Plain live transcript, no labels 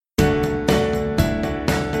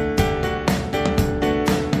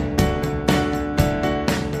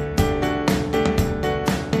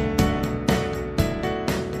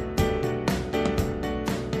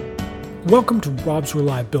Welcome to Rob's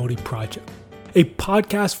Reliability Project, a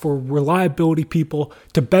podcast for reliability people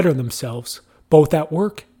to better themselves, both at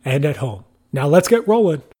work and at home. Now let's get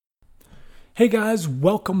rolling. Hey guys,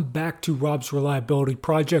 welcome back to Rob's Reliability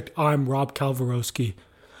Project. I'm Rob Kalwarowski.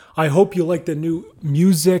 I hope you like the new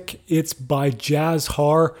music. It's by Jazz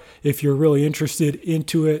Har. If you're really interested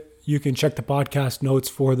into it, you can check the podcast notes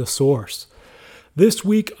for the source. This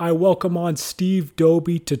week, I welcome on Steve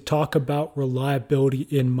Dobie to talk about reliability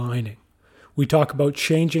in mining. We talk about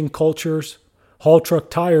changing cultures, haul truck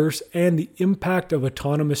tires, and the impact of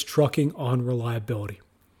autonomous trucking on reliability.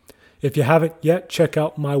 If you haven't yet, check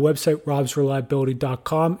out my website,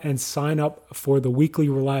 robsreliability.com, and sign up for the weekly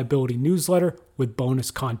reliability newsletter with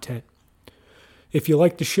bonus content. If you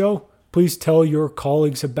like the show, please tell your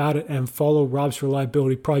colleagues about it and follow Rob's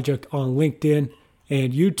Reliability Project on LinkedIn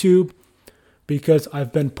and YouTube, because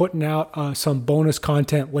I've been putting out some bonus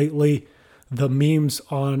content lately. The memes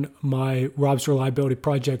on my Rob's Reliability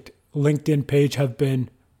Project LinkedIn page have been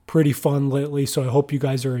pretty fun lately, so I hope you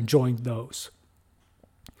guys are enjoying those.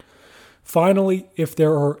 Finally, if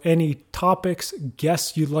there are any topics,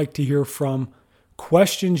 guests you'd like to hear from,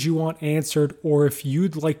 questions you want answered, or if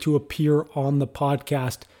you'd like to appear on the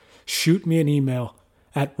podcast, shoot me an email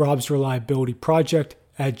at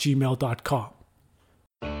robsreliabilityproject@gmail.com.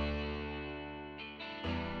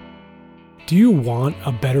 Do you want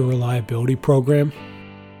a better reliability program?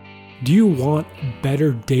 Do you want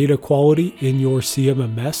better data quality in your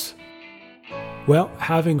CMMS? Well,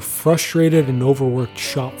 having frustrated and overworked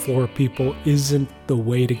shop floor people isn't the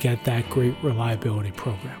way to get that great reliability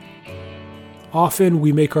program. Often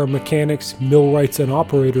we make our mechanics, millwrights, and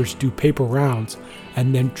operators do paper rounds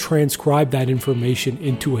and then transcribe that information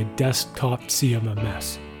into a desktop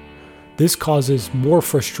CMMS. This causes more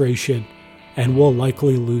frustration and will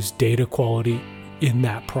likely lose data quality in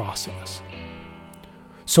that process.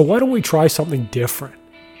 So why don't we try something different?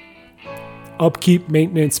 Upkeep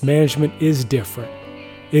Maintenance Management is different.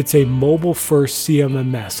 It's a mobile-first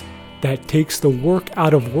CMMS that takes the work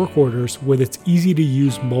out of work orders with its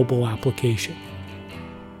easy-to-use mobile application.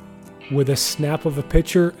 With a snap of a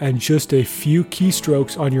picture and just a few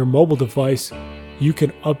keystrokes on your mobile device, you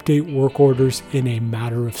can update work orders in a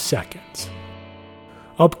matter of seconds.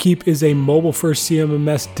 Upkeep is a mobile-first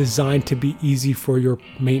CMMS designed to be easy for your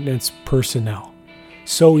maintenance personnel.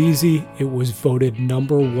 So easy, it was voted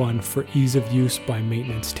number one for ease of use by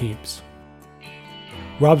maintenance teams.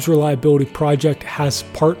 Rob's Reliability Project has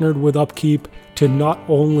partnered with Upkeep to not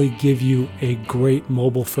only give you a great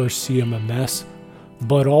mobile-first CMMS,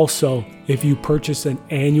 but also, if you purchase an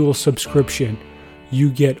annual subscription,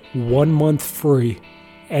 you get 1 month free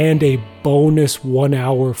and a bonus 1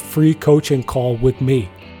 hour free coaching call with me.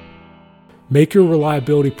 Make your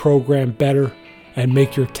reliability program better and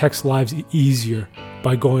make your tech's lives easier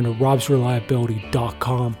by going to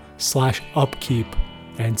robsreliability.com/upkeep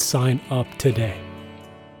and sign up today.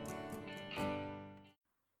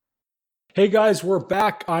 Hey guys, we're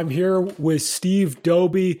back. I'm here with Steve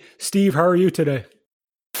Dobie. Steve, how are you today?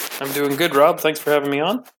 I'm doing good, Rob. Thanks for having me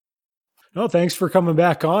on. No, thanks for coming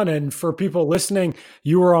back on. And for people listening,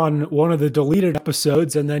 you were on one of the deleted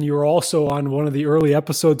episodes, and then you were also on one of the early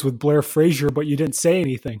episodes with Blair Frazier, but you didn't say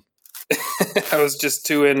anything. I was just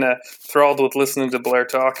too enthralled with listening to Blair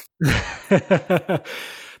talk. That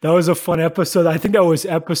was a fun episode. I think that was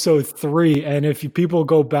episode 3. And if people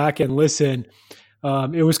go back and listen,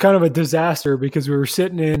 it was kind of a disaster because we were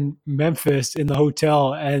sitting in Memphis in the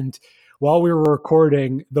hotel, and while we were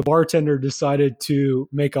recording, the bartender decided to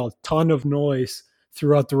make a ton of noise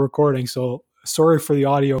throughout the recording. So sorry for the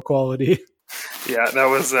audio quality. Yeah, that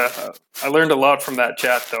was, I learned a lot from that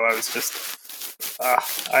chat though. I was just,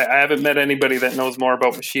 I haven't met anybody that knows more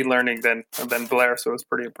about machine learning than Blair. So it was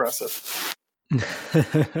pretty impressive.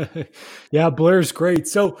 Yeah, Blair's great.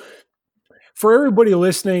 So for everybody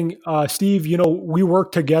listening, Steve, we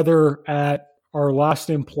worked together at our last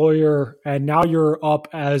employer, and now you're up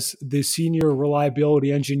as the senior reliability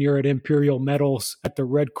engineer at Imperial Metals at the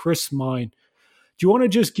Red Chris mine. Do you want to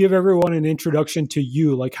just give everyone an introduction to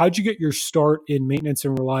you? Like, how'd you get your start in maintenance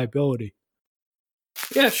and reliability?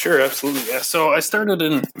 Yeah, sure. Absolutely. Yeah. So I started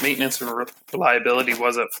in maintenance and reliability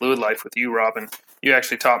was at Fluid Life with you, Robin. You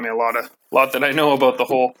actually taught me a lot that I know about the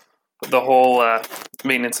whole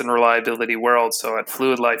maintenance and reliability world. So at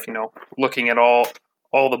Fluid Life, looking at all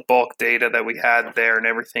the bulk data that we had there and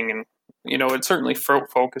everything. And, it certainly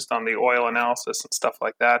focused on the oil analysis and stuff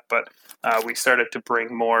like that. But we started to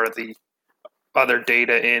bring more of the other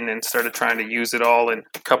data in and started trying to use it all and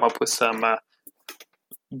come up with some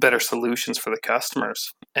better solutions for the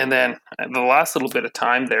customers. And then the last little bit of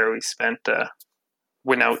time there we spent,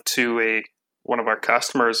 went out to one of our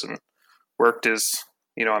customers and worked as,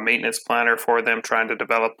 a maintenance planner for them, trying to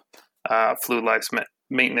develop Fluid Life's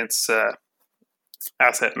maintenance,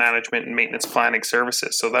 asset management and maintenance planning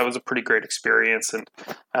services. So that was a pretty great experience. And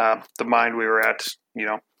the mine we were at,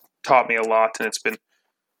 taught me a lot, and it's been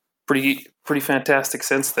pretty fantastic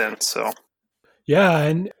since then. So yeah,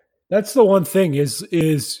 and that's the one thing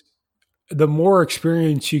is the more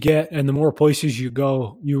experience you get and the more places you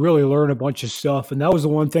go, you really learn a bunch of stuff. And that was the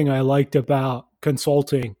one thing I liked about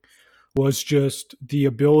consulting was just the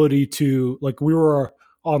ability to, like, we were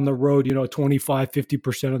on the road,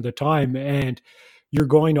 25-50% of the time, and you're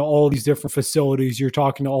going to all these different facilities, you're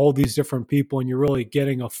talking to all these different people, and you're really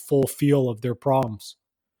getting a full feel of their problems.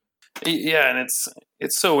 Yeah, and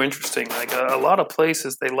it's so interesting. Like a lot of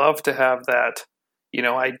places, they love to have that,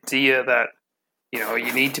 idea that,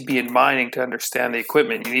 you need to be in mining to understand the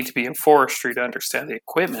equipment. You need to be in forestry to understand the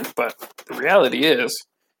equipment. But the reality is,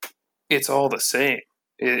 it's all the same.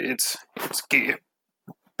 It's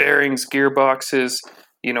bearings, gearboxes,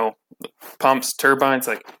 pumps, turbines.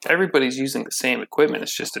 Like everybody's using the same equipment.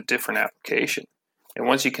 It's just a different application. And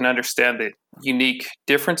once you can understand the unique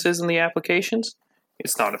differences in the applications,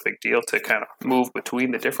 it's not a big deal to kind of move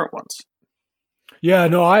between the different ones. Yeah,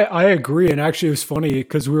 no, I agree. And actually, it was funny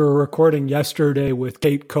because we were recording yesterday with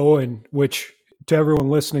Kate Cohen, which to everyone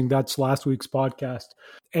listening, that's last week's podcast.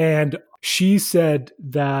 And she said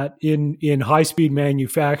that in high-speed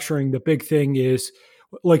manufacturing, the big thing is,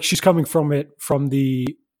 like, she's coming from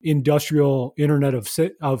the industrial Internet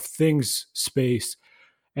of Things space.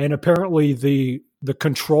 And apparently the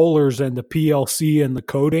controllers and the PLC and the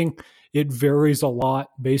coding, it varies a lot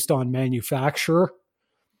based on manufacturer.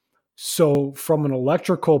 So from an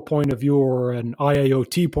electrical point of view or an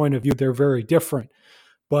IIoT point of view, they're very different.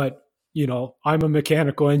 But, I'm a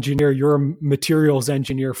mechanical engineer, you're a materials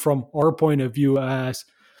engineer. From our point of view as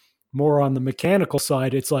more on the mechanical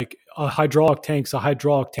side, it's like a hydraulic tank's a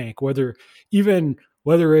hydraulic tank, whether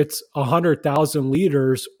it's 100,000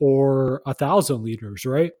 liters or 1,000 liters,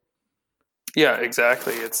 right? Yeah,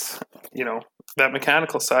 exactly. It's, that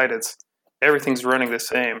mechanical side, everything's running the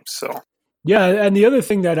same. So yeah, and the other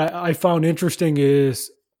thing that I found interesting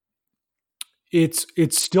is it's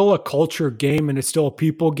still a culture game and it's still a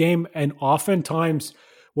people game. And oftentimes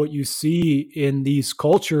what you see in these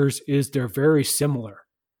cultures is they're very similar.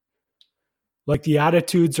 Like the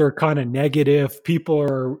attitudes are kind of negative. People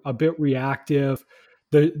are a bit reactive.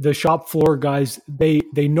 The shop floor guys, they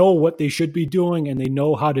know what they should be doing and they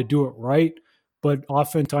know how to do it right. But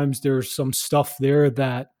oftentimes there's some stuff there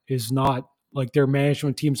that is not, like, their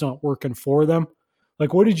management team's not working for them.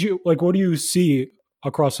 Like, what do you see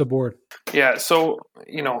across the board? Yeah, so,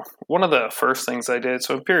 one of the first things I did,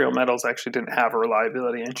 so Imperial Metals actually didn't have a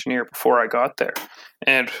reliability engineer before I got there.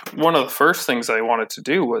 And one of the first things I wanted to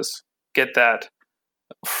do was get that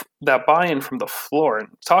buy-in from the floor, and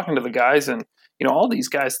talking to the guys. And, all these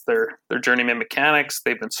guys, they're journeyman mechanics.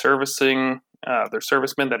 They've been servicing, they're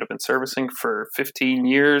servicemen that have been servicing for 15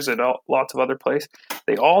 years at lots of other places.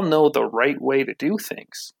 They all know the right way to do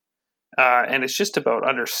things. And it's just about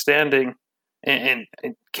understanding and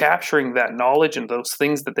capturing that knowledge and those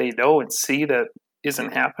things that they know and see that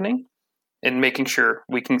isn't happening, and making sure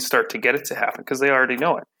we can start to get it to happen because they already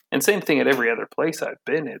know it. And same thing at every other place I've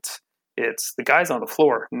been. It's the guys on the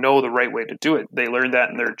floor know the right way to do it. They learned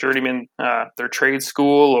that in their journeyman, their trade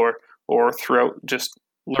school, or throughout just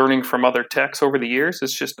learning from other techs over the years.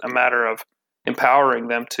 It's just a matter of empowering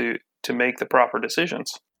them to make the proper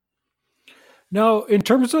decisions. Now, in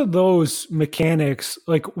terms of those mechanics,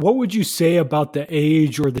 like, what would you say about the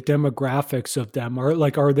age or the demographics of them?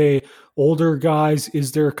 Are they older guys?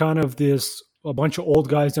 Is there kind of a bunch of old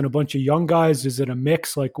guys and a bunch of young guys? Is it a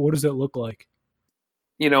mix? Like, what does it look like?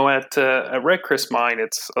 At Red Chris Mine,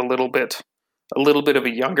 it's a little bit of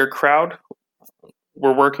a younger crowd.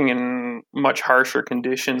 We're working in much harsher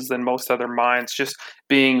conditions than most other mines, just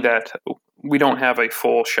being that we don't have a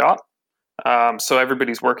full shop. So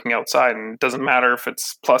everybody's working outside, and it doesn't matter if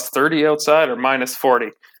it's plus 30 outside or minus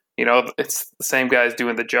 40. It's the same guys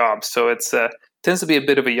doing the job. So it's tends to be a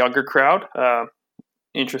bit of a younger crowd,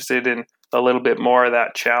 interested in a little bit more of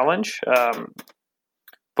that challenge.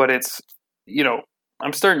 But it's,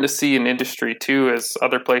 I'm starting to see in industry too, as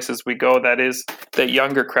other places we go, that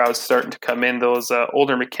younger crowd's starting to come in. Those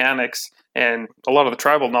older mechanics and a lot of the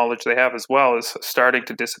tribal knowledge they have as well is starting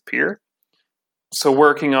to disappear. So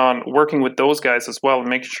working with those guys as well and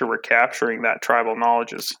making sure we're capturing that tribal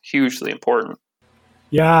knowledge is hugely important.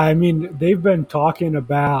 Yeah, I mean, they've been talking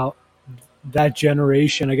about that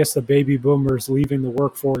generation, I guess the baby boomers leaving the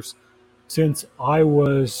workforce since I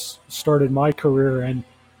started my career, and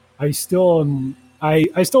I still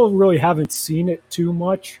really haven't seen it too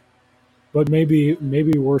much. but maybe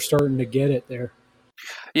we're starting to get it there.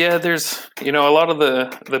 Yeah, there's a lot of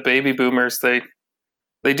the baby boomers,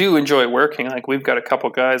 they do enjoy working. Like we've got a couple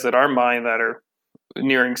guys at our mine that are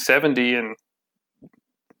nearing 70, and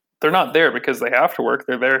they're not there because they have to work.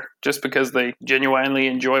 They're there just because they genuinely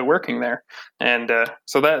enjoy working there, and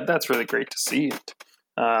so that's really great to see it.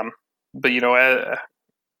 But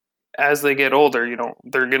as they get older,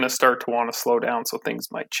 they're going to start to want to slow down, so things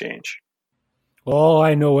might change. Well,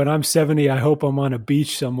 I know when I'm 70, I hope I'm on a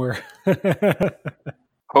beach somewhere.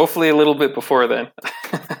 Hopefully a little bit before then.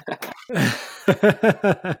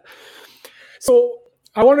 So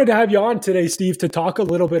I wanted to have you on today, Steve, to talk a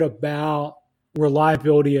little bit about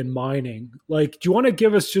reliability in mining. Like, do you want to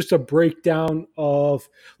give us just a breakdown of,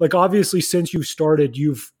 like, obviously since you started,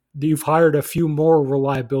 you've hired a few more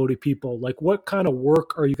reliability people. Like, what kind of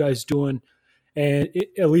work are you guys doing, and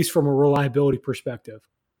at least from a reliability perspective?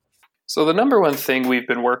 So the number one thing we've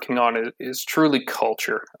been working on is truly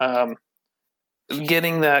culture.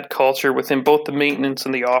 Getting that culture within both the maintenance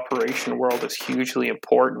and the operation world is hugely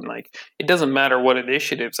important. Like, it doesn't matter what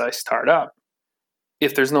initiatives I start up,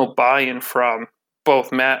 if there's no buy-in from both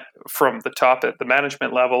from the top at the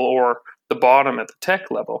management level or the bottom at the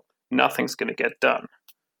tech level, nothing's going to get done.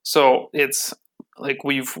 So it's like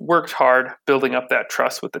we've worked hard building up that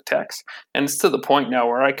trust with the techs, and it's to the point now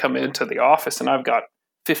where I come into the office and I've got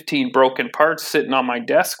 15 broken parts sitting on my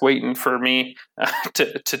desk waiting for me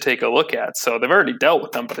to take a look at. So they've already dealt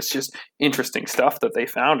with them, but it's just interesting stuff that they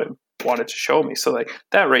found and wanted to show me. So like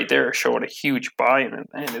that right there is showing a huge buy-in,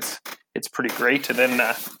 and it's pretty great. And then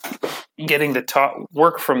getting the top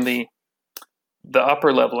work from the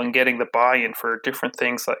upper level and getting the buy-in for different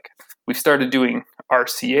things. Like we've started doing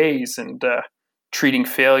RCAs and treating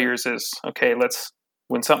failures as, okay,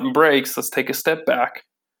 when something breaks, let's take a step back,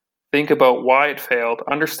 think about why it failed,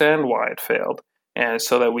 understand why it failed, and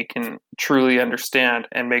so that we can truly understand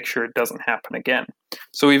and make sure it doesn't happen again.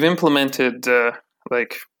 So we've implemented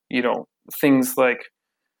things like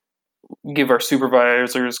give our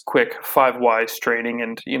supervisors quick 5 whys training,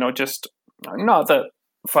 and just not that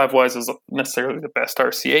 5 whys is necessarily the best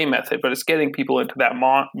RCA method, but it's getting people into that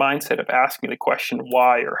mindset of asking the question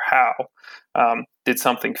why or how did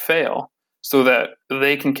something fail, so that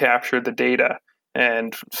they can capture the data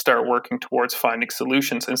and start working towards finding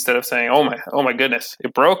solutions instead of saying, oh my goodness,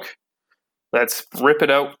 it broke. Let's rip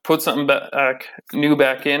it out, put something new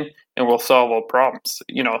back in, and we'll solve all problems.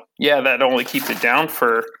 That only keeps it down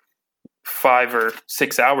for 5 or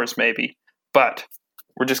 6 hours maybe, but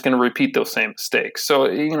we're just going to repeat those same mistakes. So,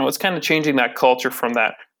 it's kind of changing that culture from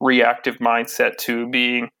that reactive mindset to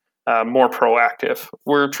being more proactive.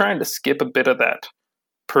 We're trying to skip a bit of that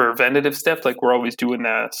preventative step, like we're always doing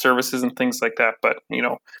services and things like that. But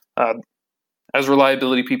as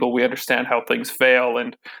reliability people, we understand how things fail,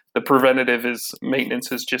 and the preventative maintenance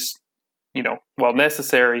is just, while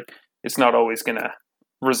necessary, it's not always going to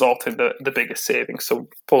result in the biggest savings. So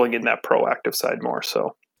pulling in that proactive side more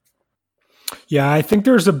so. Yeah, I think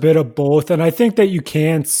there's a bit of both, and I think that you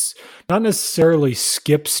can't not necessarily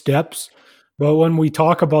skip steps. But when we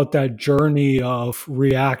talk about that journey of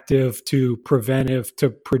reactive to preventive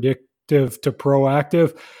to predictive to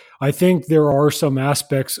proactive, I think there are some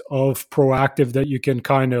aspects of proactive that you can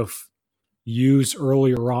kind of use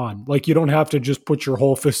earlier on. Like you don't have to just put your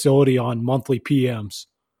whole facility on monthly PMs.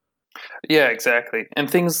 Yeah, exactly. And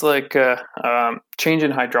things like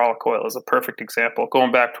changing hydraulic oil is a perfect example.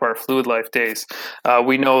 Going back to our fluid life days,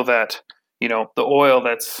 we know that, the oil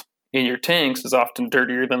that's in your tanks is often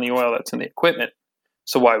dirtier than the oil that's in the equipment.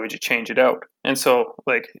 So why would you change it out? And so,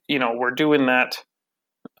 we're doing that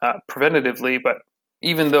preventatively, but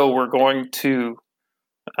even though we're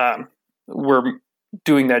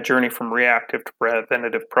doing that journey from reactive to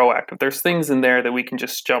preventative, proactive, there's things in there that we can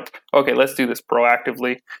just jump, okay, let's do this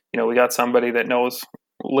proactively. We got somebody that knows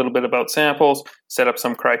a little bit about samples, set up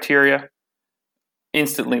some criteria.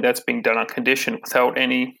 Instantly, that's being done on condition without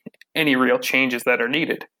any real changes that are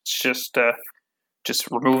needed. It's just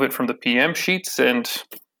remove it from the PM sheets and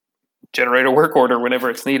generate a work order whenever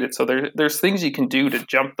it's needed. So there's things you can do to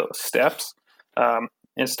jump those steps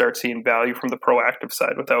and start seeing value from the proactive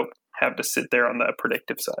side without having to sit there on the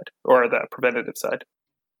predictive side or the preventative side.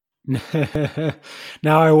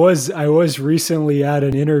 Now, I was recently at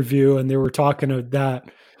an interview, and they were talking about that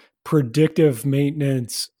predictive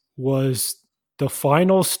maintenance was the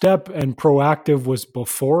final step and proactive was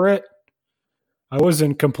before it. I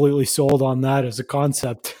wasn't completely sold on that as a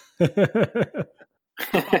concept.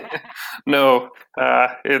 No,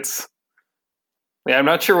 I'm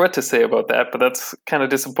not sure what to say about that, but that's kind of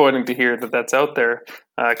disappointing to hear that that's out there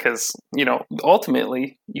because,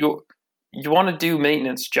 ultimately you want to do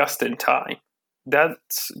maintenance just in time.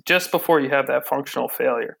 That's just before you have that functional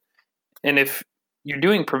failure. And if you're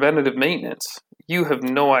doing preventative maintenance, you have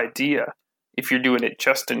no idea if you're doing it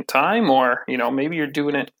just in time or, maybe you're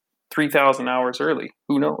doing it 3,000 hours early.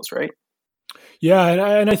 Who knows, right? Yeah,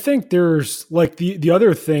 and I think there's like the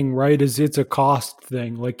other thing, right, is it's a cost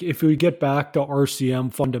thing. Like if we get back to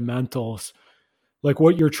RCM fundamentals, like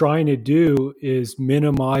what you're trying to do is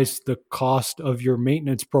minimize the cost of your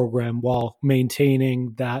maintenance program while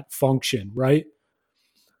maintaining that function, right?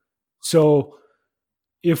 So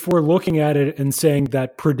if we're looking at it and saying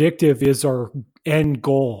that predictive is our end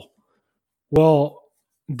goal, well,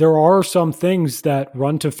 there are some things that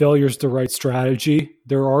run to failure is the right strategy.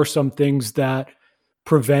 There are some things that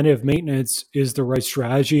preventive maintenance is the right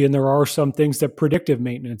strategy. And there are some things that predictive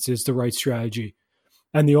maintenance is the right strategy.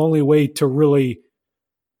 And the only way to really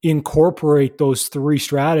incorporate those three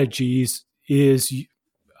strategies is,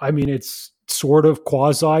 it's sort of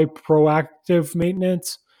quasi proactive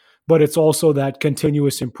maintenance, but it's also that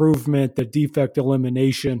continuous improvement, the defect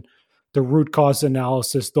elimination, the root cause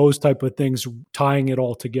analysis, those type of things, tying it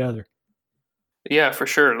all together. Yeah, for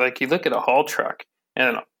sure. Like you look at a haul truck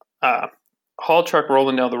and haul truck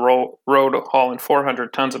rolling down the road hauling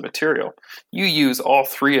 400 tons of material. You use all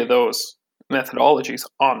three of those methodologies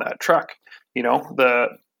on that truck. The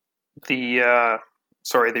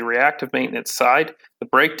reactive maintenance side, the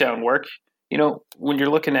breakdown work. When you're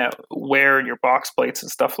looking at wear in your box plates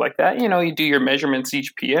and stuff like that, you do your measurements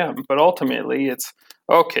each PM, but ultimately it's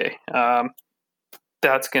okay. That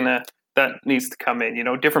needs to come in.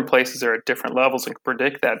 Different places are at different levels and can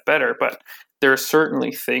predict that better, but there are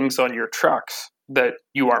certainly things on your trucks that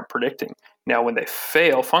you aren't predicting. Now, when they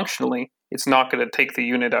fail functionally, it's not going to take the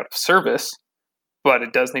unit out of service, but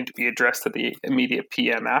it does need to be addressed at the immediate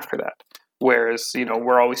PM after that. Whereas,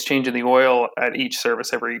 we're always changing the oil at each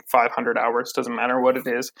service every 500 hours. Doesn't matter what it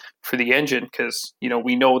is for the engine because,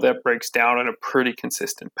 we know that breaks down in a pretty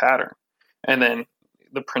consistent pattern. And then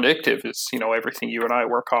the predictive is, everything you and I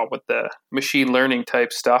work on with the machine learning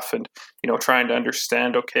type stuff and, trying to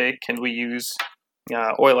understand, okay, can we use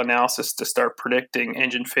oil analysis to start predicting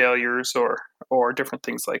engine failures or different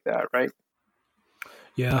things like that, right?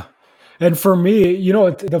 Yeah. And for me,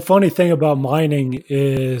 the funny thing about mining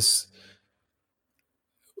is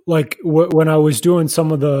like when I was doing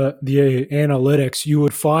some of the analytics, you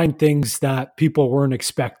would find things that people weren't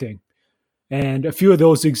expecting. And a few of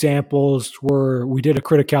those examples were we did a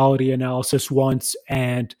criticality analysis once,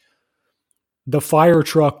 and the fire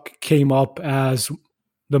truck came up as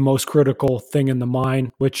the most critical thing in the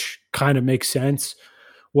mine, which kind of makes sense.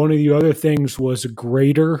 One of the other things was a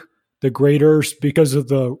grader. The graders, because of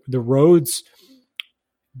the roads,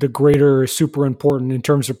 the grader is super important in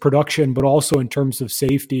terms of production, but also in terms of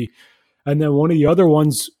safety. And then one of the other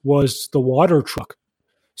ones was the water truck.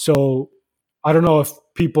 So I don't know if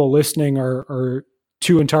people listening are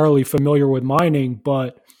too entirely familiar with mining,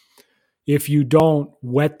 but if you don't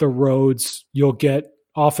wet the roads,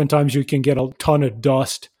 oftentimes you can get a ton of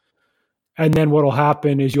dust. And then what'll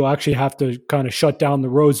happen is you'll actually have to kind of shut down the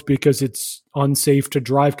roads because it's unsafe to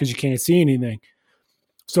drive because you can't see anything.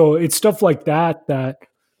 So it's stuff like that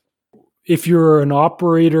if you're an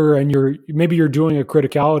operator and maybe you're doing a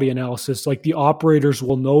criticality analysis, like the operators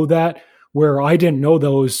will know that, where I didn't know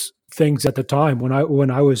those things at the time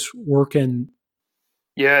when I was working.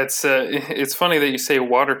 Yeah, it's funny that you say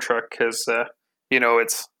water truck because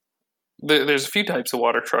there's a few types of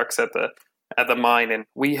water trucks at the mine, and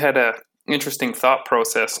we had a interesting thought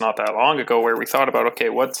process not that long ago where we thought about, okay,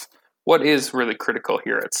 what is really critical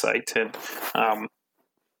here at site, and a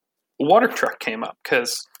water truck came up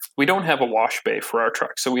because we don't have a wash bay for our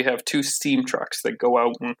trucks, so we have two steam trucks that go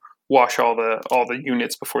out and wash all the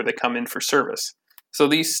units before they come in for service. So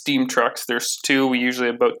these steam trucks, there's two. We usually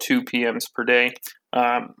have about 2 PMs per day.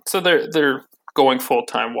 So they're going full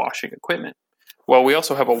time washing equipment. Well, we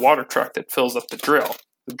also have a water truck that fills up the drill.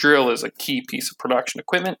 The drill is a key piece of production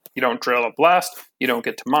equipment. You don't drill a blast, you don't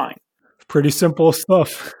get to mine. Pretty simple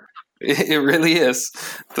stuff. It really is.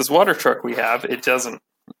 This water truck we have, it doesn't.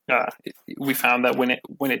 We found that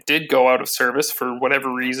when it did go out of service for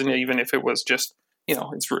whatever reason, even if it was just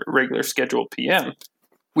it's regular scheduled PM,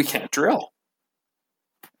 we can't drill.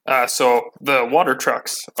 So the water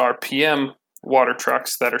trucks are PM water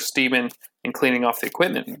trucks that are steaming and cleaning off the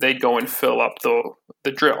equipment. They'd go and fill up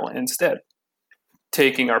the drill instead,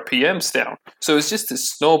 taking our PMs down. So it's just this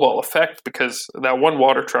snowball effect because that one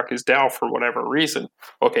water truck is down for whatever reason.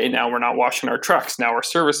 Okay, now we're not washing our trucks. Now our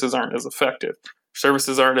services aren't as effective.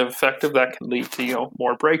 Services aren't effective, that can lead to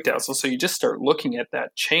more breakdowns. So you just start looking at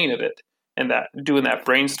that chain of it and that doing that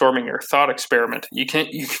brainstorming or thought experiment, you can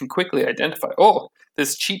quickly identify, oh,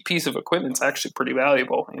 this cheap piece of equipment is actually pretty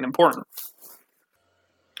valuable and important.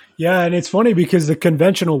 Yeah, and it's funny because the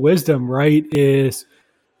conventional wisdom, right, is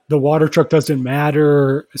the water truck doesn't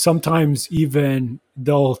matter. Sometimes even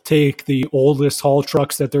they'll take the oldest haul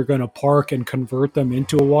trucks that they're going to park and convert them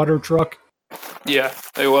into a water truck. Yeah,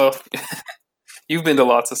 well, you've been to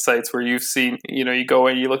lots of sites where you've seen, you go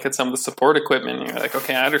and you look at some of the support equipment and you're like,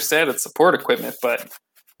 okay, I understand it's support equipment, but,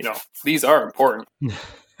 these are important.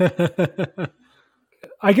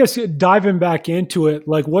 I guess diving back into it,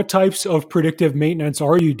 like what types of predictive maintenance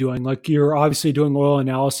are you doing? Like you're obviously doing oil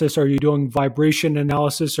analysis. Are you doing vibration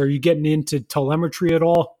analysis? Are you getting into telemetry at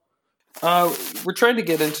all? We're trying to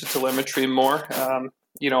get into telemetry more.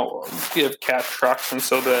 We have Cat trucks, and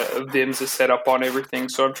so the VIMS is set up on everything.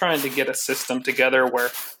 So I'm trying to get a system together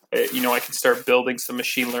where, I can start building some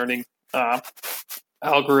machine learning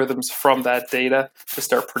algorithms from that data to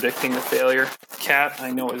start predicting the failure. Cat, I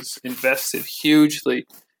know, is invested hugely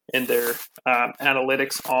in their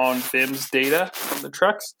analytics on VIMS data from the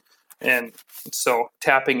trucks. And so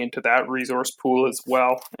tapping into that resource pool as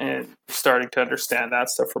well and starting to understand that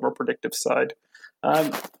stuff from a predictive side.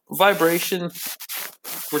 Vibration,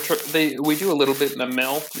 we do a little bit in the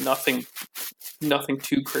mill, nothing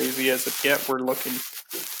too crazy as of yet. We're looking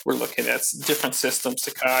at different systems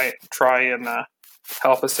to try and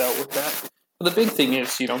help us out with that. But the big thing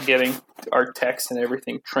is, getting our techs and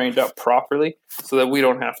everything trained up properly so that we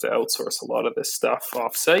don't have to outsource a lot of this stuff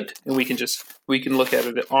off-site, and we can look at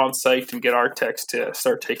it on-site and get our techs to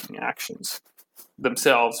start taking actions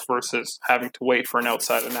themselves versus having to wait for an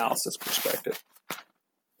outside analysis perspective.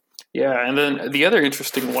 Yeah, and then the other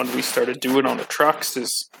interesting one we started doing on the trucks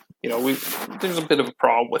is, there's a bit of a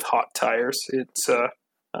problem with hot tires. It's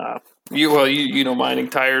mining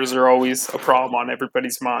tires are always a problem on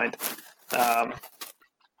everybody's mind.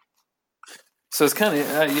 So it's kind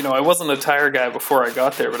of, I wasn't a tire guy before I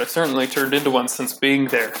got there, but I've certainly turned into one since being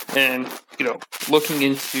there. And, looking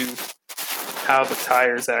into how the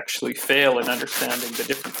tires actually fail and understanding the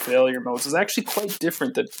different failure modes is actually quite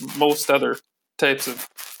different than most other types of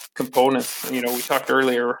components. We talked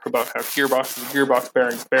earlier about how gearbox is a gearbox,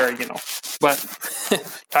 bearings, bearing, but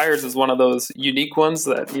tires is one of those unique ones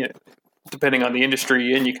that, depending on the industry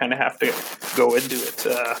you're in, you kind of have to go into it,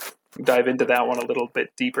 dive into that one a little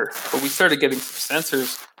bit deeper. But we started getting some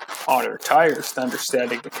sensors on our tires to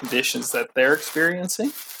understanding the conditions that they're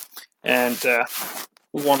experiencing. And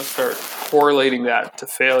we want to start correlating that to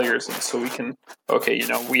failures. And so we can,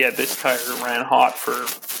 we had this tire ran hot for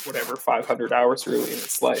 500 hours early in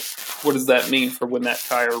its life. What does that mean for when that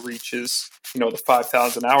tire reaches, the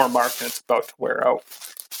 5,000 hour mark and it's about to wear out?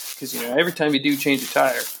 Because, every time you do change a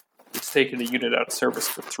tire, it's taking the unit out of service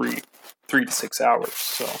for 3 to 6 hours.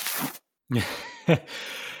 So,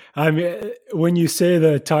 I mean, when you say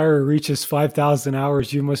the tire reaches 5,000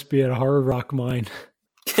 hours, you must be at a hard rock mine.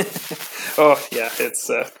 Oh yeah, it's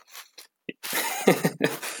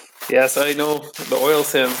yes, I know the oil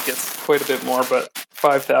sands gets quite a bit more, but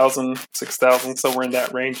 5,000, 6,000, somewhere in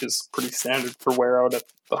that range is pretty standard for wear out at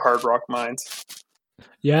the hard rock mines.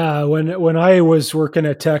 Yeah, when I was working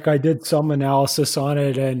at Teck, I did some analysis on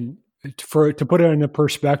it, and to put it into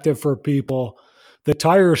perspective for people, the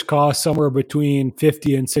tires cost somewhere between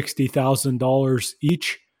 $50,000 and $60,000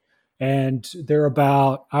 each, and they're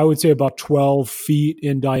about 12 feet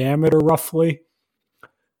in diameter, roughly.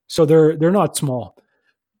 So they're not small.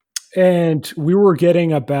 And we were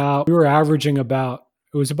averaging about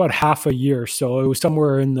half a year, so it was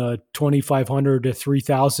somewhere in the 2,500 to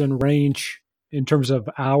 3,000 range in terms of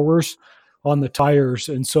hours on the tires,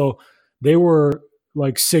 and so they were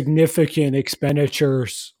like significant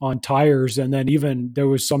expenditures on tires, and then even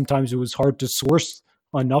sometimes it was hard to source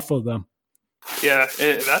enough of them. Yeah,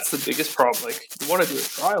 that's the biggest problem. Like, you want to do a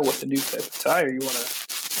trial with a new type of tire, you want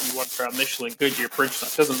to try a Michelin, Goodyear,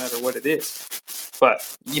 Bridgestone. It doesn't matter what it is,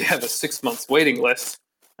 but you have a 6 months waiting list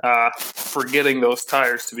for getting those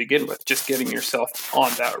tires to begin with. Just getting yourself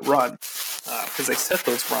on that run, because they set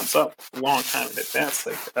those runs up a long time in advance.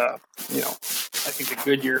 Like, I think the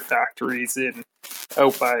Goodyear factory's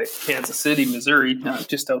out by Kansas City, Missouri,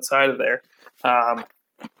 just outside of there.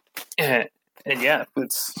 And yeah,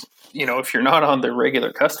 it's, if you're not on the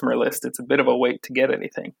regular customer list, it's a bit of a wait to get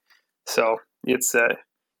anything. So it's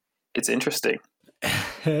interesting.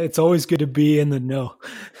 It's always good to be in the know.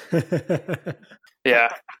 Yeah.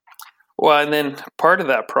 Well, and then part of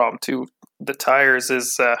that problem too, the tires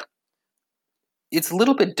is, it's a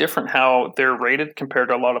little bit different how they're rated compared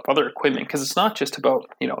to a lot of other equipment, because it's not just about,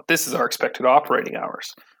 this is our expected operating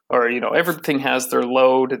hours, or, everything has their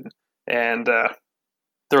load and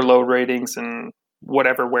their load ratings and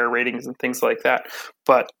whatever wear ratings and things like that.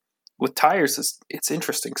 But with tires, it's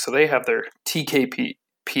interesting. So they have their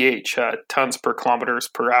TKPH, tons per kilometers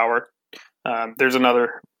per hour. There's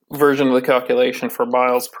another version of the calculation for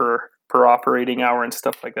miles per operating hour and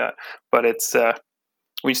stuff like that. But it's when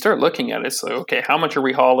you start looking at it, it's like, okay, how much are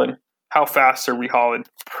we hauling? How fast are we hauling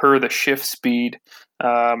per the shift speed?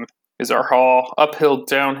 Is our haul uphill,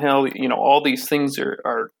 downhill? All these things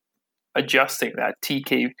are adjusting that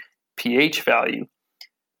TKPH value.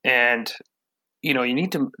 And, you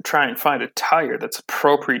need to try and find a tire that's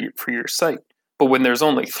appropriate for your site. But when there's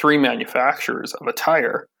only 3 manufacturers of a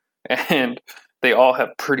tire and they all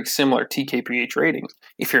have pretty similar TKPH ratings,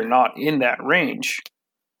 if you're not in that range,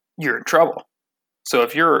 you're in trouble. So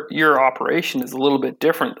if your operation is a little bit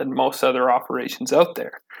different than most other operations out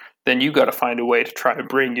there, then you got to find a way to try and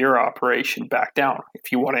bring your operation back down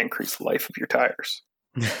if you want to increase the life of your tires.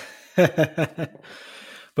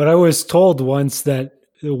 But I was told once that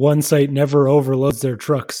one site never overloads their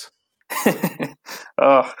trucks.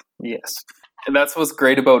 Oh, yes. And that's what's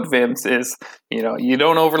great about VIMS is, you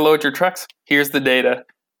don't overload your trucks. Here's the data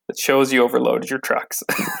that shows you overloaded your trucks.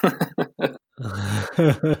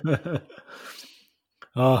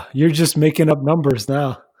 You're just making up numbers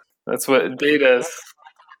now. That's what data is.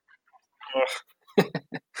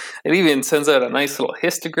 It even sends out a nice little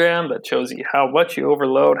histogram that shows you how much you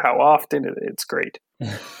overload, how often. It's great.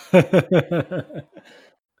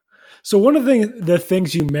 So one of the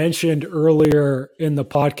things you mentioned earlier in the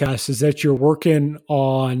podcast is that you're working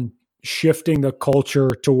on shifting the culture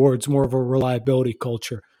towards more of a reliability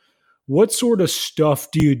culture. What sort of stuff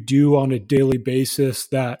do you do on a daily basis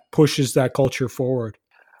that pushes that culture forward?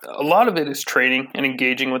 A lot of it is training and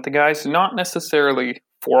engaging with the guys, not necessarily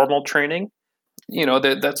formal training.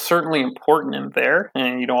 That's certainly important in there.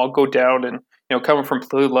 And, I'll go down and, coming from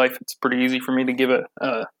Fluid Life, it's pretty easy for me to give a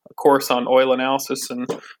course on oil analysis and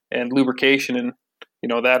lubrication and,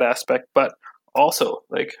 that aspect. But also,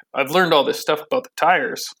 I've learned all this stuff about the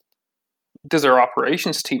tires. Does our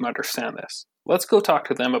operations team understand this? Let's go talk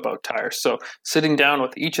to them about tires. So sitting down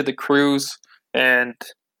with each of the crews and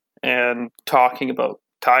talking about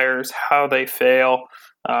tires, how they fail,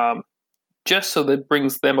 just so that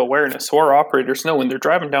brings them awareness. So our operators know when they're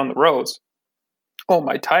driving down the roads, oh,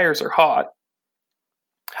 my tires are hot.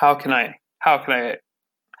 How can I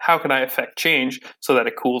affect change so that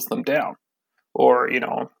it cools them down? Or,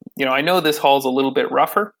 I know this haul's a little bit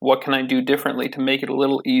rougher. What can I do differently to make it a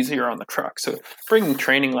little easier on the truck? So bringing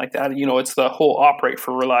training like that, it's the whole operate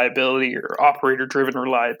for reliability or operator-driven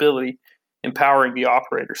reliability, empowering the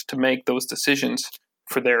operators to make those decisions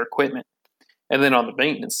for their equipment. And then on the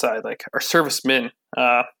maintenance side, our servicemen,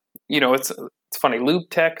 it's funny, lube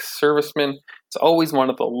tech, servicemen, it's always one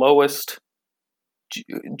of the lowest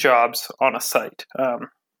jobs on a site,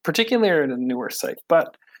 particularly in a newer site.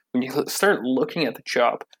 But when you start looking at the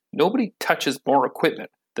job, nobody touches more equipment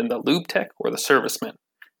than the lube tech or the serviceman.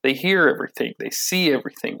 They hear everything, they see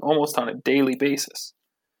everything almost on a daily basis.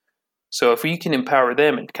 So if we can empower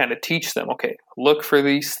them and kind of teach them, okay, look for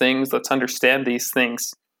these things, let's understand these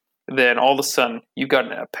things, then all of a sudden you've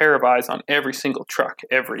got a pair of eyes on every single truck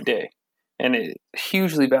every day. And it's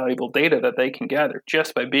hugely valuable data that they can gather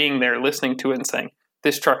just by being there, listening to it and saying,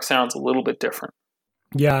 this truck sounds a little bit different.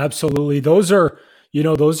 Yeah, absolutely. Those are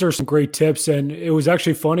some great tips. And it was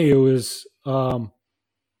actually funny. It was,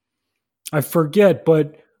 I forget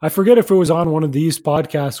if it was on one of these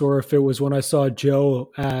podcasts or if it was when I saw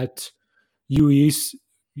Joe at UE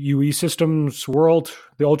Systems World,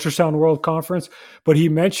 the Ultrasound World Conference, but he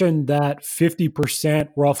mentioned that 50%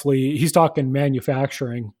 roughly, he's talking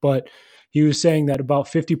manufacturing, but he was saying that about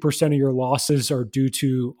 50% of your losses are due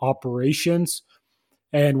to operations.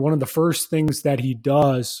 And one of the first things that he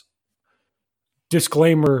does,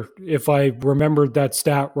 disclaimer, if I remembered that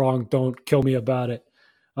stat wrong, don't kill me about it.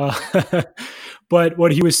 But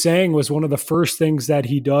what he was saying was one of the first things that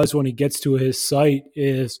he does when he gets to his site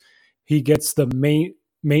is he gets the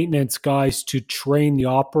maintenance guys to train the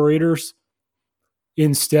operators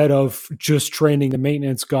instead of just training the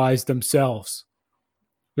maintenance guys themselves.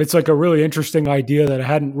 It's like a really interesting idea that I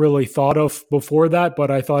hadn't really thought of before that,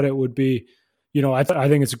 but I thought it would be, I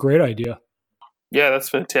think it's a great idea. Yeah, that's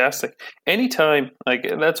fantastic. Anytime,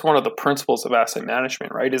 that's one of the principles of asset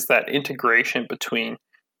management, right? Is that integration between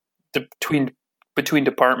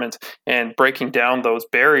departments and breaking down those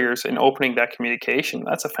barriers and opening that communication.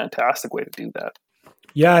 That's a fantastic way to do that.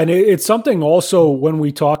 Yeah, and it's something also when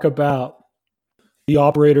we talk about the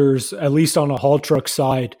operators, at least on a haul truck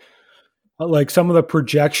side, like some of the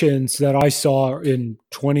projections that I saw in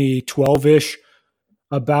 2012-ish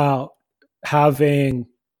about having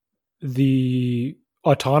the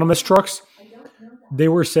autonomous trucks, they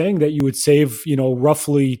were saying that you would save,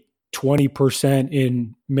 roughly 20%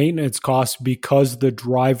 in maintenance costs because the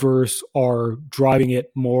drivers are driving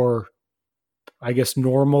it more, I guess,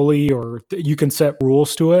 normally, or you can set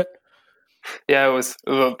rules to it. Yeah, it was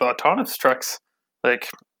the autonomous trucks, like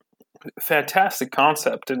fantastic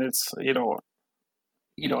concept, and it's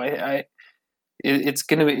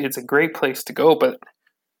it's a great place to go, but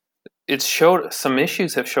it's showed some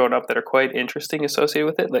issues have shown up that are quite interesting associated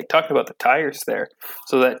with it. Like talking about the tires there,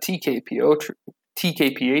 so that TKPH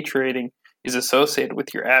rating is associated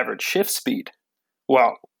with your average shift speed.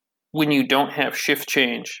 Well, when you don't have shift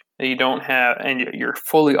change, and you're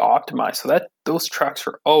fully optimized, so that those trucks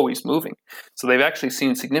are always moving. So they've actually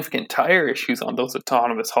seen significant tire issues on those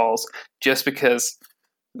autonomous hauls just because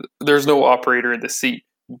there's no operator in the seat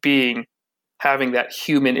having that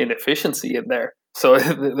human inefficiency in there. So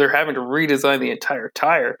they're having to redesign the entire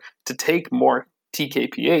tire to take more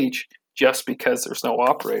TKPH just because there's no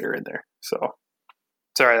operator in there. So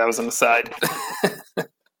sorry, that was an aside.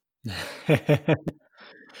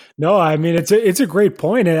 No, I mean it's a great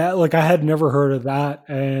point, and I had never heard of that,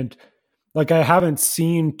 and I haven't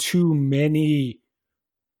seen too many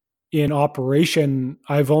in operation.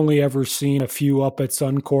 I've only ever seen a few up at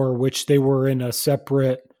Suncor, which they were in a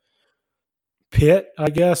separate pit, I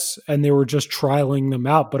guess, and they were just trialing them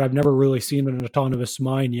out. But I've never really seen an autonomous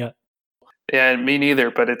mine yet. Yeah, me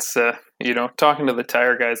neither. But it's talking to the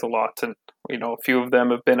tire guys a lot, and a few of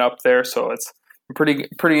them have been up there, so it's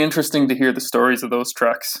pretty interesting to hear the stories of those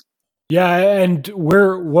trucks. Yeah, and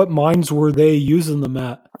what mines were they using them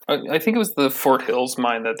at? I think it was the Fort Hills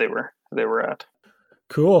mine that they were at.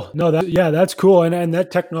 Cool. No, that's cool, and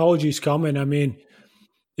that technology's coming. I mean,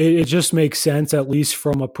 it just makes sense, at least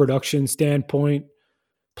from a production standpoint.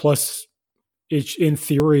 Plus, in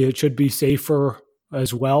theory, it should be safer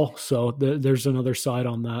as well. So there's another side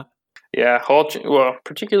on that. Yeah,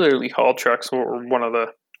 particularly haul trucks were one of the.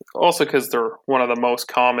 Also, because they're one of the most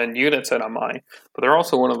common units at a mine, but they're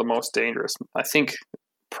also one of the most dangerous. I think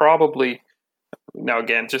probably, now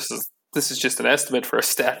again, this is just an estimate for a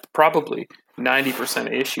stat, probably 90%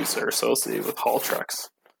 of issues are associated with haul trucks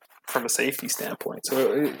from a safety standpoint.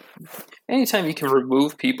 So anytime you can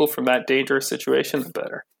remove people from that dangerous situation, the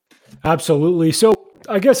better. Absolutely. So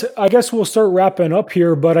I guess we'll start wrapping up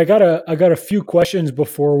here, but I got a few questions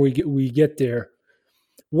before we get there.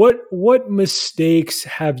 What mistakes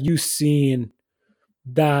have you seen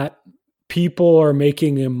that people are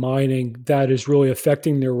making in mining that is really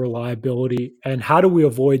affecting their reliability, and how do we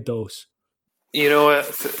avoid those?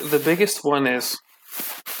 The biggest one is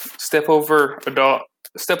step over a dollar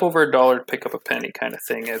to pick up a penny kind of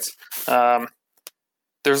thing. It's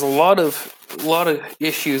there's a lot of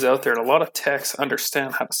issues out there, and a lot of techs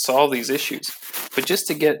understand how to solve these issues. But just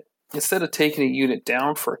instead of taking a unit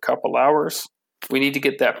down for a couple hours, we need to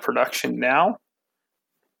get that production now,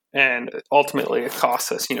 and ultimately it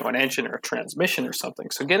costs us, an engine or a transmission or something.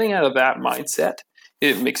 So getting out of that mindset,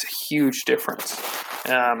 it makes a huge difference.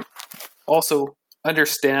 Also,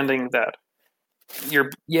 understanding that you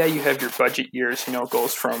have your budget years,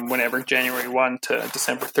 goes from whenever January 1 to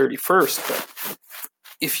December 31st. But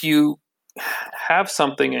if you have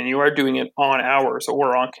something and you are doing it on hours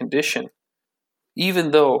or on condition, even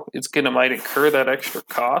though might incur that extra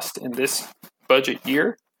cost in this budget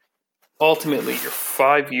year, ultimately your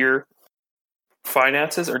 5-year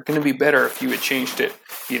finances are going to be better if you had changed it,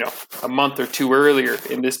 a month or two earlier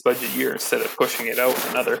in this budget year instead of pushing it out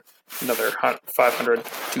another 500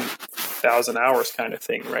 to 1,000 hours kind of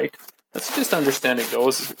thing, right? That's just understanding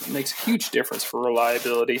those makes a huge difference for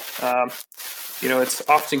reliability. It's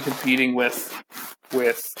often competing with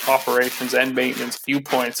operations and maintenance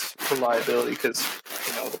viewpoints reliability, because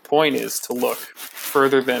the point is to look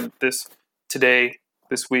further than today,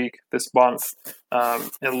 this week, this month,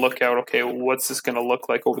 and look out, okay, what's this going to look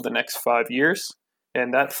like over the next 5 years?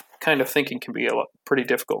 And that kind of thinking can be pretty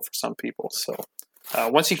difficult for some people. So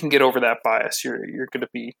once you can get over that bias, you're going to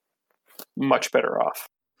be much better off.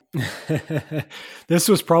 This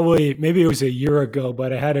was maybe it was a year ago,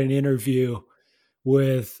 but I had an interview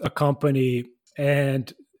with a company,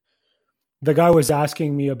 and the guy was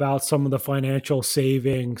asking me about some of the financial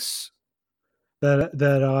savings that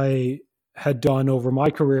I had done over my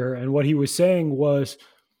career. And what he was saying was,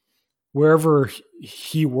 wherever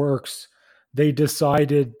he works, they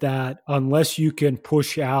decided that unless you can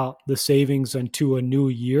push out the savings into a new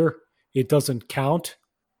year, it doesn't count.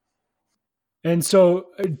 And so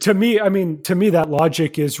to me, that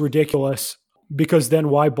logic is ridiculous, because then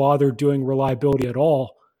why bother doing reliability at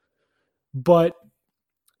all? But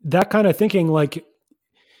that kind of thinking,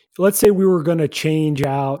 let's say we were going to change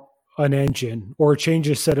out an engine or change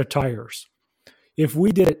a set of tires. If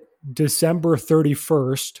we did it December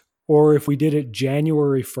 31st, or if we did it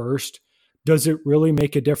January 1st, does it really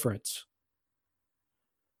make a difference?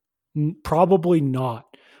 Probably not.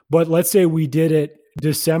 But let's say we did it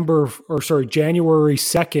January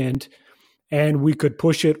 2nd, and we could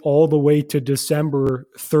push it all the way to December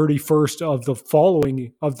 31st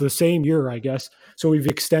of the same year, I guess. So we've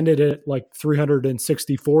extended it like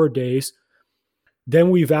 364 days. Then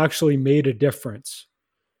we've actually made a difference.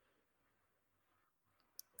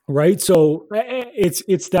 Right. So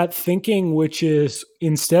it's that thinking, which is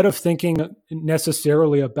instead of thinking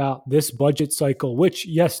necessarily about this budget cycle, which,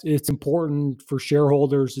 yes, it's important for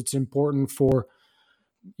shareholders. It's important for,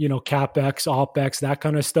 CapEx, OpEx, that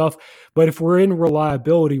kind of stuff. But if we're in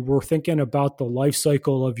reliability, we're thinking about the life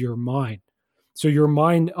cycle of your mine. So your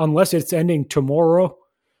mine, unless it's ending tomorrow,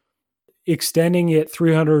 extending it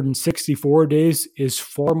 364 days is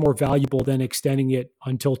far more valuable than extending it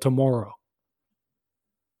until tomorrow.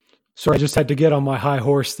 Sorry, I just had to get on my high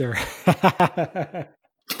horse there.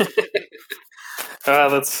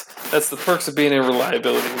 That's the perks of being in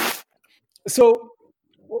reliability. So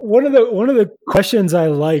one of the questions I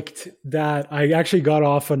liked that I actually got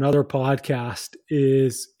off another podcast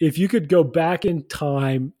is if you could go back in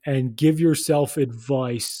time and give yourself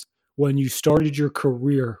advice when you started your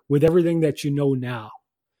career with everything that you know now,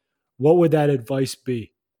 what would that advice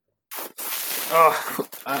be?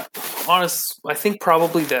 I think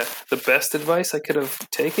probably the best advice I could have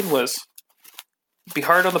taken was be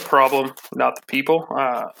hard on the problem, not the people.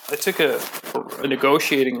 I took a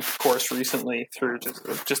negotiating course recently through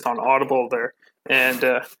just on Audible there, and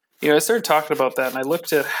I started talking about that, and I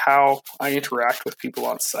looked at how I interact with people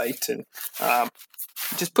on site, and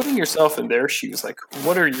just putting yourself in their shoes. Like,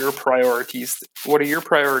 what are your priorities? What are your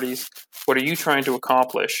priorities? What are you trying to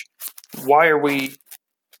accomplish? Why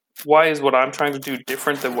is what I'm trying to do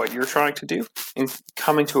different than what you're trying to do in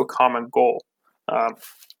coming to a common goal?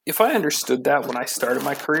 If I understood that when I started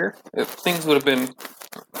my career, things would have been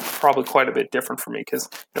probably quite a bit different for me because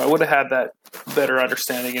I would have had that better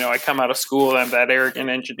understanding. I come out of school, I'm that arrogant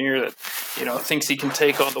engineer that, thinks he can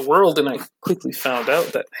take on the world. And I quickly found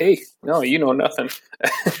out that, hey, no, you know nothing.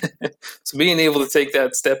 So being able to take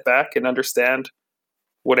that step back and understand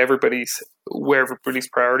where everybody's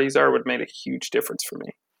priorities are would make a huge difference for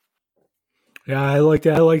me. Yeah, I like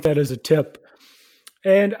that. I like that as a tip.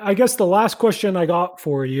 And I guess the last question I got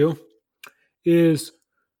for you is,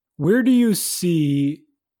 where do you see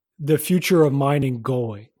the future of mining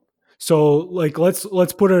going? So, like, let's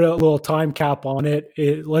put a little time cap on it.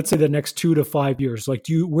 Let's say the next 2 to 5 years. Like,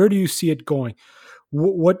 where do you see it going?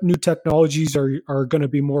 What new technologies are going to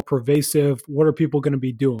be more pervasive? What are people going to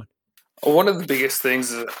be doing? One of the biggest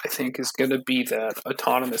things I think is going to be that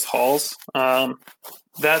autonomous hauls.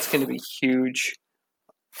 That's going to be huge.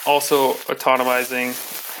 Also, autonomizing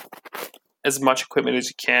as much equipment as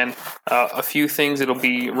you can. A few things, it'll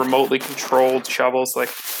be remotely controlled shovels. Like,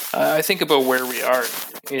 I think about where we are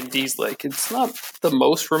in Dease Lake. It's not the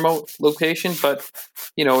most remote location, but,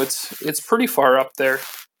 it's pretty far up there.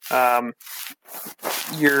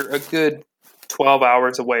 You're a good 12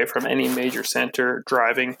 hours away from any major center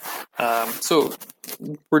driving. So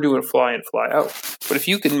we're doing fly in, fly out. But if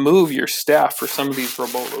you can move your staff for some of these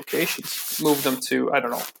remote locations, move them to, I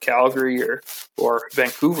don't know, Calgary or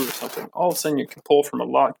Vancouver or something, all of a sudden you can pull from a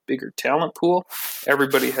lot bigger talent pool.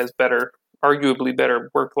 Everybody has arguably better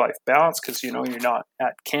work-life balance because, you're not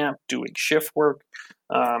at camp doing shift work.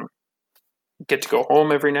 Get to go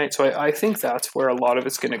home every night. So I think that's where a lot of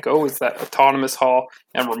it's going to go, is that autonomous haul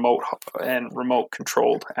and remote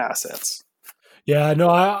controlled assets. Yeah, no,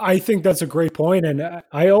 I think that's a great point. And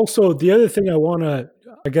I also, the other thing I want to,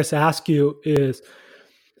 I guess, ask you is,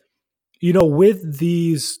 with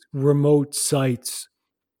these remote sites,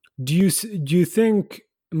 do you think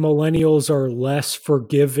millennials are less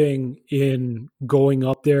forgiving in going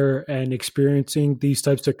up there and experiencing these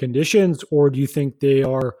types of conditions, or do you think they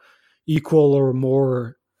are equal or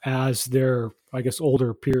more as their, I guess,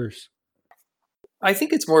 older peers? I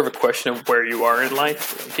think it's more of a question of where you are in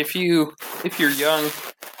life. Like if you're young,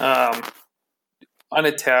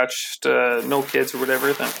 unattached, no kids or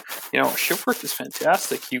whatever, then shift work is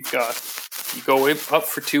fantastic. You go up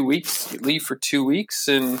for 2 weeks, you leave for 2 weeks,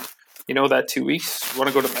 and that 2 weeks you want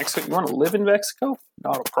to go to Mexico, you want to live in Mexico,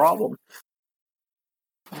 not a problem.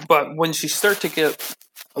 But when you start to get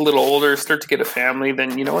a little older, start to get a family,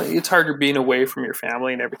 then it's harder being away from your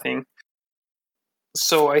family and everything.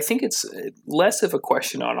 So I think it's less of a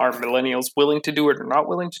question on, are millennials willing to do it or not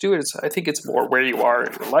willing to do it. I think it's more where you are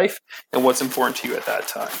in your life and what's important to you at that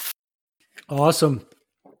time. Awesome.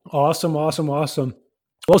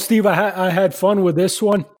 Well, Steve, I had fun with this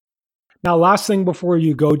one. Now, last thing before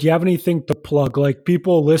you go, do you have anything to plug? Like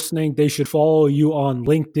people listening, they should follow you on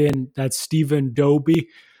LinkedIn. That's Stephen Doby,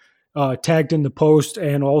 tagged in the post.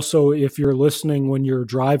 And also, if you're listening when you're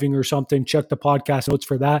driving or something, check the podcast notes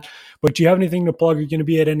for that. But do you have anything to plug? Are you going to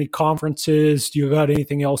be at any conferences? Do you got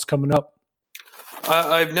anything else coming up?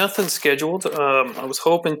 I have nothing scheduled. I was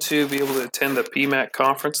hoping to be able to attend the PMAC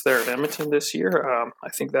conference there at Edmonton this year. I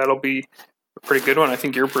think that'll be a pretty good one. I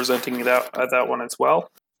think you're presenting that one as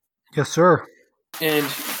well. Yes, sir. And,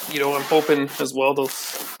 I'm hoping as well to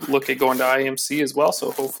look at going to IMC as well.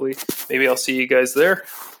 So hopefully maybe I'll see you guys there.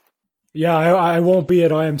 Yeah, I won't be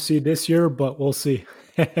at IMC this year, but we'll see.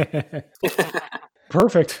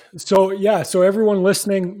 Perfect. So everyone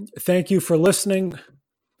listening, thank you for listening.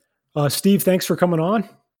 Steve, thanks for coming on.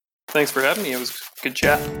 Thanks for having me. It was a good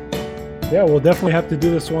chat. Yeah, we'll definitely have to do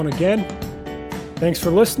this one again. Thanks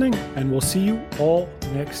for listening, and we'll see you all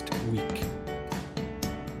next week.